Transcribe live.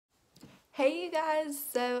Hey you guys,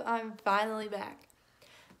 so I'm finally back.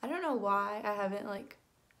 I don't know why I haven't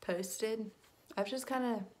posted. I've just I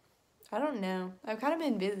don't know. I've kind of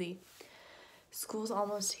been busy. School's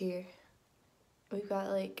almost here. We've got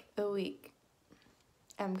like a week.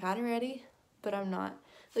 I'm kind of ready, but I'm not.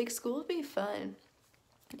 School would be fun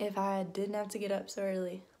if I didn't have to get up so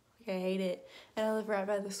early. I hate it. And I live right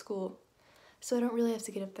by the school. So I don't really have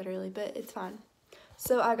to get up that early, but it's fine.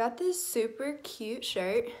 So I got this super cute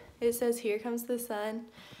shirt. It says "Here Comes the Sun,"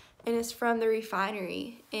 and it's from the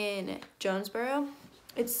Refinery in Jonesboro.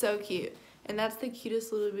 It's so cute, and that's the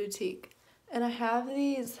cutest little boutique. And I have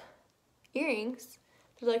these earrings.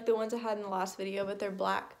 They're like the ones I had in the last video, but they're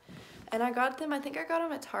black. And I got them, I think I got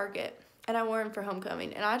them at Target, and I wore them for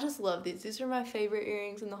homecoming. And I just love these. These are my favorite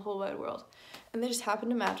earrings in the whole wide world. And they just happen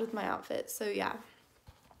to match with my outfit, so yeah.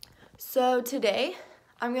 So today,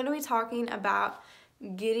 I'm going to be talking about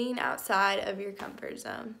getting outside of your comfort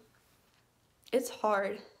zone. It's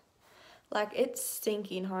hard. It's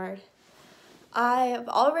stinking hard. I've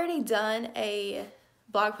already done a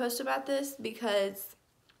blog post about this because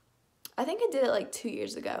I think I did it 2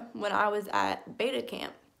 years ago when I was at beta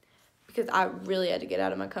camp because I really had to get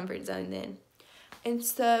out of my comfort zone then. And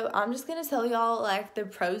so I'm just going to tell y'all the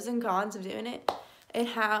pros and cons of doing it and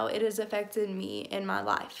how it has affected me in my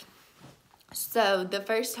life. So the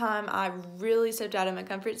first time I really stepped out of my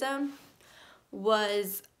comfort zone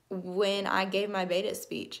was when I gave my beta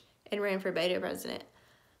speech and ran for beta president.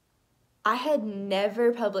 I had never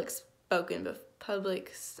I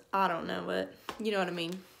don't know what, you know what I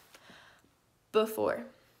mean, before.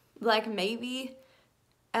 Maybe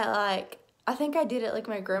at I think I did it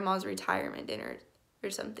my grandma's retirement dinner or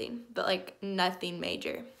something, but nothing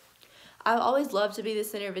major. I've always loved to be the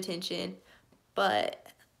center of attention, but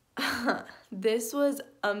this was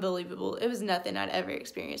unbelievable. It was nothing I'd ever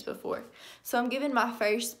experienced before. So I'm giving my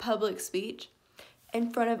first public speech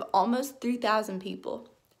in front of almost 3,000 people.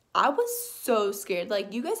 I was so scared.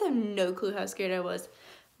 You guys have no clue how scared I was.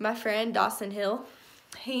 My friend Dawson Hill,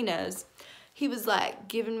 he knows. He was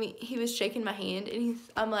he was shaking my hand, and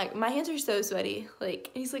I'm like, my hands are so sweaty.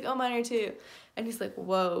 He's like, oh, mine are too. And he's like,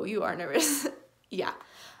 whoa, you are nervous. Yeah,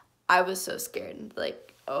 I was so scared.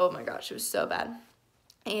 Oh my gosh, it was so bad.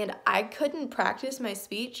 And I couldn't practice my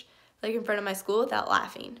speech in front of my school without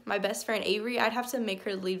laughing. My best friend Avery, I'd have to make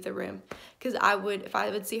her leave the room because if I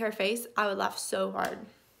would see her face, I would laugh so hard.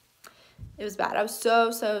 It was bad. I was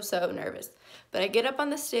so nervous. But I get up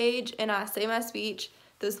on the stage and I say my speech.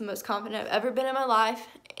 This is the most confident I've ever been in my life.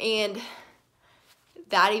 And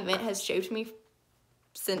that event has shaped me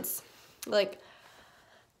since.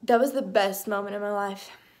 That was the best moment in my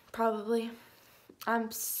life, probably.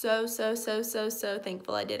 I'm so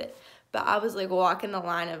thankful I did it. But I was walking the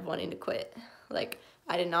line of wanting to quit.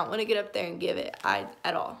 I did not want to get up there and give it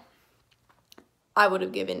at all. I would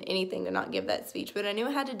have given anything to not give that speech, but I knew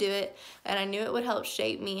I had to do it, and I knew it would help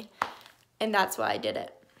shape me, and that's why I did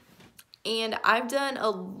it. And I've done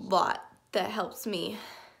a lot that helps me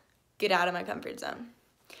get out of my comfort zone.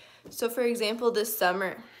 So for example, this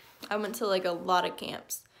summer, I went to a lot of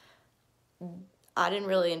camps. I didn't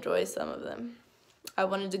really enjoy some of them. I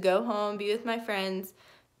wanted to go home, be with my friends,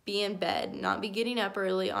 be in bed, not be getting up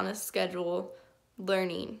early on a schedule,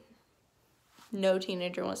 learning. No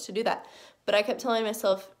teenager wants to do that. But I kept telling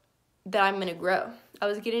myself that I'm going to grow. I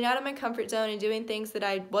was getting out of my comfort zone and doing things that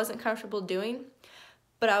I wasn't comfortable doing,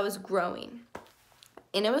 but I was growing.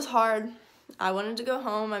 And it was hard. I wanted to go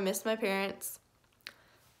home. I missed my parents.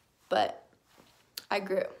 But I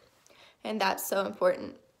grew. And that's so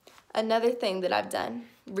important. Another thing that I've done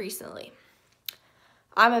recently.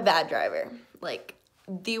 I'm a bad driver.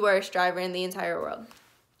 The worst driver in the entire world.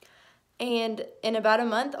 And in about a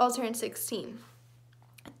month, I'll turn 16.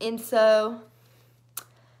 And so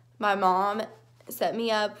my mom set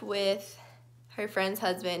me up with her friend's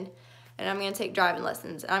husband, and I'm going to take driving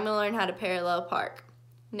lessons. I'm going to learn how to parallel park.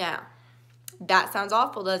 Now, that sounds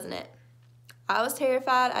awful, doesn't it? I was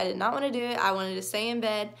terrified. I did not want to do it. I wanted to stay in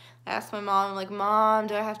bed. I asked my mom, Mom,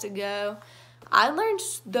 do I have to go? I learned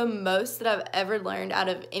the most that I've ever learned out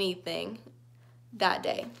of anything that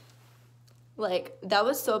day. That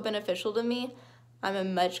was so beneficial to me. I'm a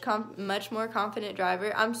much more confident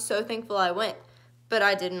driver. I'm so thankful I went, but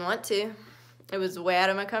I didn't want to. It was way out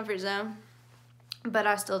of my comfort zone, but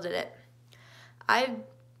I still did it.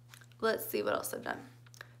 Let's see what else I've done.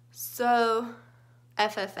 So,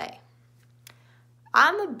 FFA.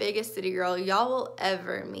 I'm the biggest city girl y'all will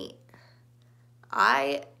ever meet.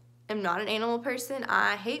 I am not an animal person.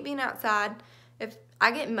 I hate being outside. If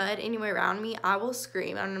I get mud anywhere around me, I will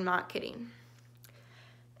scream, and I'm not kidding.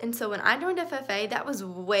 And so when I joined FFA, that was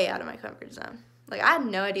way out of my comfort zone. Like, I had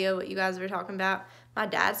no idea what you guys were talking about. My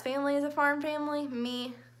dad's family is a farm family.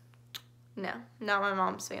 Me, no, not my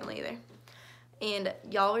mom's family either. And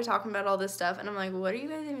y'all were talking about all this stuff, and I'm like, what are you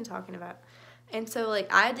guys even talking about? And so,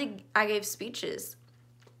 like, I gave speeches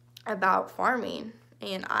about farming,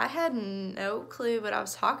 and I had no clue what I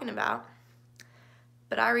was talking about.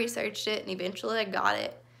 But I researched it, and eventually I got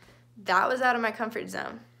it. That was out of my comfort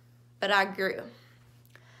zone, but I grew.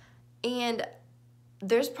 And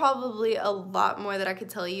there's probably a lot more that I could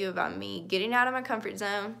tell you about me getting out of my comfort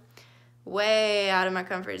zone, way out of my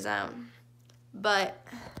comfort zone. But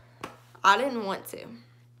I didn't want to.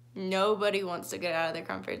 Nobody wants to get out of their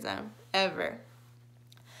comfort zone, ever.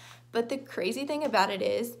 But the crazy thing about it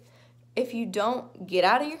is, if you don't get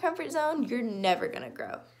out of your comfort zone, you're never going to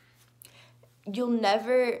grow. You'll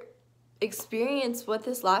never experience what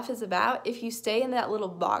this life is about if you stay in that little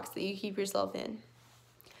box that you keep yourself in.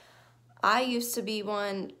 I used to be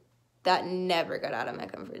one that never got out of my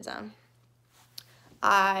comfort zone.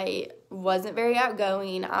 I wasn't very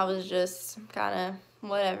outgoing. I was just kind of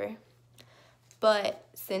whatever. But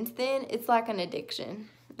since then, it's like an addiction.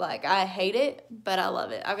 Like, I hate it, but I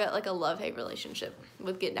love it. I've got like a love-hate relationship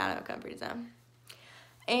with getting out of my comfort zone.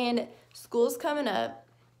 And school's coming up,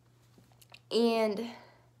 and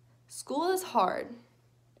school is hard.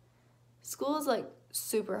 School is like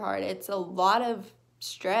super hard. It's a lot of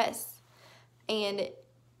stress, and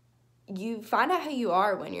you find out who you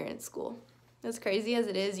are when you're in school. As crazy as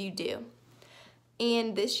it is, you do.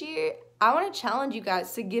 And this year, I want to challenge you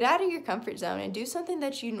guys to get out of your comfort zone and do something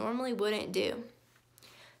that you normally wouldn't do.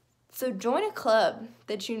 So join a club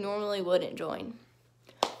that you normally wouldn't join,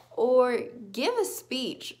 or give a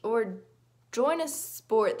speech, or join a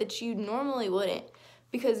sport that you normally wouldn't,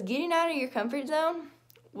 because getting out of your comfort zone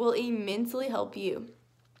will immensely help you.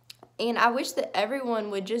 And I wish that everyone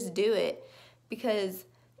would just do it, because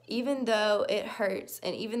even though it hurts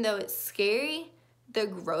and even though it's scary, the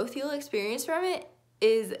growth you'll experience from it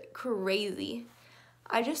is crazy.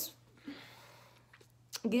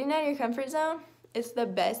 Getting out of your comfort zone is the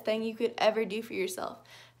best thing you could ever do for yourself.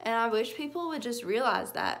 And I wish people would just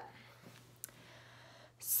realize that.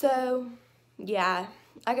 So, yeah,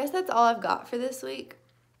 I guess that's all I've got for this week.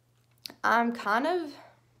 I'm kind of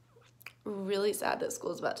really sad that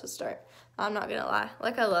school's about to start. I'm not gonna lie.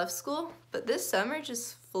 Like, I love school, but this summer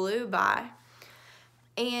just flew by.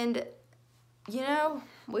 And, you know,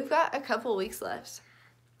 we've got a couple weeks left.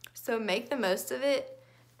 So make the most of it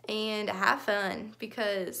and have fun,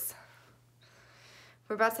 because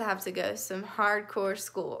we're about to have to go some hardcore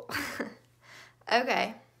school.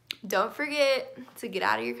 Okay, don't forget to get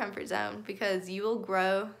out of your comfort zone, because you will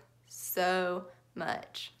grow so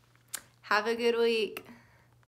much. Have a good week.